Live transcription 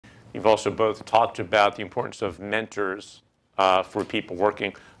You've also both talked about the importance of mentors for people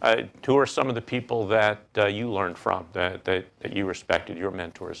working. Who are some of the people that you learned from, that you respected, your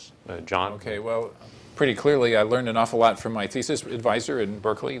mentors? John? Okay, well, pretty clearly I learned an awful lot from my thesis advisor in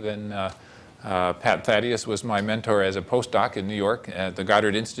Berkeley. Then Pat Thaddeus was my mentor as a postdoc in New York at the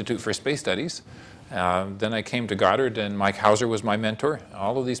Goddard Institute for Space Studies. Then I came to Goddard, and Mike Hauser was my mentor.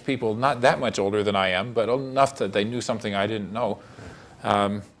 All of these people, not that much older than I am, but enough that they knew something I didn't know.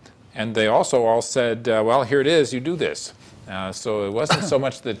 And they also all said, well, here it is, you do this. So it wasn't so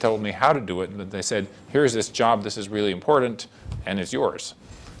much that they told me how to do it, but they said, here's this job, this is really important, and it's yours.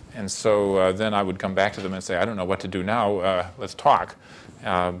 And so then I would come back to them and say, I don't know what to do now, let's talk.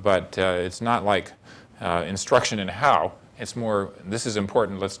 But it's not like instruction in how. It's more, this is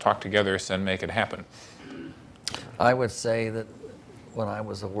important, let's talk together and make it happen. I would say that when I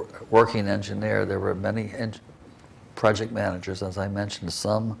was a working engineer, there were many project managers, as I mentioned.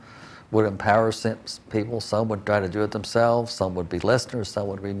 Some would empower people, some would try to do it themselves, some would be listeners, some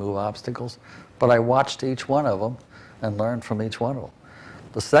would remove obstacles. But I watched each one of them and learned from each one of them.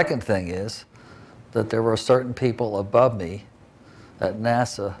 The second thing is that there were certain people above me at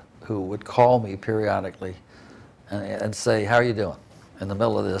NASA who would call me periodically and say, how are you doing in the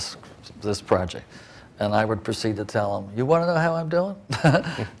middle of this project? And I would proceed to tell them, you want to know how I'm doing?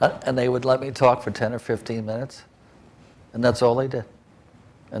 And they would let me talk for 10 or 15 minutes, and that's all they did.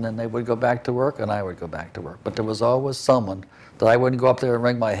 And then they would go back to work, and I would go back to work. But there was always someone that I wouldn't go up there and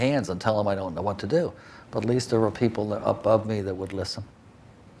wring my hands and tell them I don't know what to do. But at least there were people above me that would listen.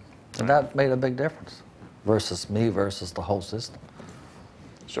 And that made a big difference versus me versus the whole system.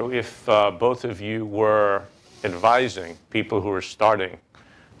 So if both of you were advising people who are starting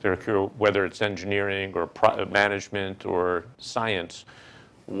their career, whether it's engineering or management or science,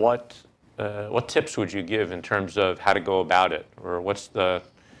 what tips would you give in terms of how to go about it? Or what's the,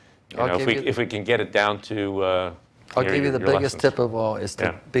 if we can get it down to I'll give you the biggest tip of all is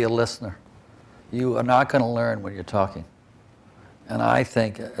to be a listener. You are not going to learn when you're talking. And I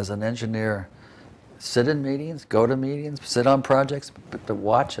think as an engineer, sit in meetings, go to meetings, sit on projects, but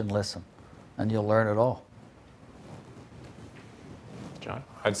watch and listen, and you'll learn it all. John?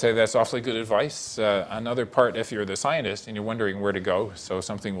 I'd say that's awfully good advice. Another part, if you're the scientist and you're wondering where to go, so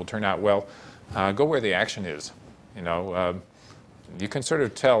something will turn out well, go where the action is. You can sort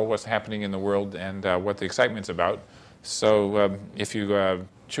of tell what's happening in the world and what the excitement's about. So if you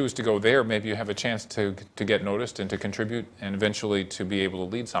choose to go there, maybe you have a chance to get noticed and to contribute and eventually to be able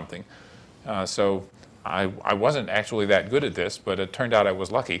to lead something. So I wasn't actually that good at this, but it turned out I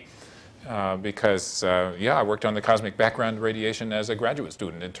was lucky. Because, I worked on the cosmic background radiation as a graduate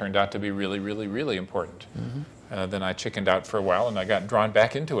student. It turned out to be really, really, really important. Mm-hmm. Then I chickened out for a while, and I got drawn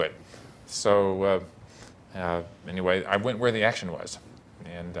back into it. So anyway, I went where the action was.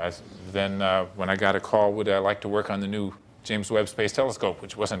 And then when I got a call, would I like to work on the new James Webb Space Telescope,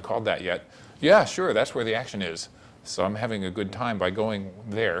 which wasn't called that yet? Yeah, sure, that's where the action is. So I'm having a good time by going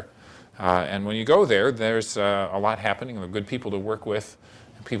there. And when you go there, there's a lot happening, and good people to work with,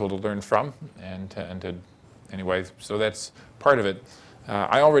 people to learn from, anyway, so that's part of it.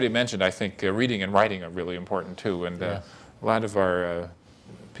 I already mentioned, I think, reading and writing are really important too, and a lot of our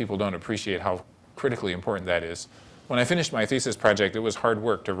people don't appreciate how critically important that is. When I finished my thesis project, it was hard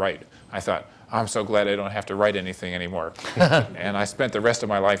work to write. I thought, I'm so glad I don't have to write anything anymore. And I spent the rest of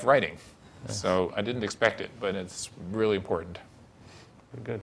my life writing. So I didn't expect it, but it's really important. Good.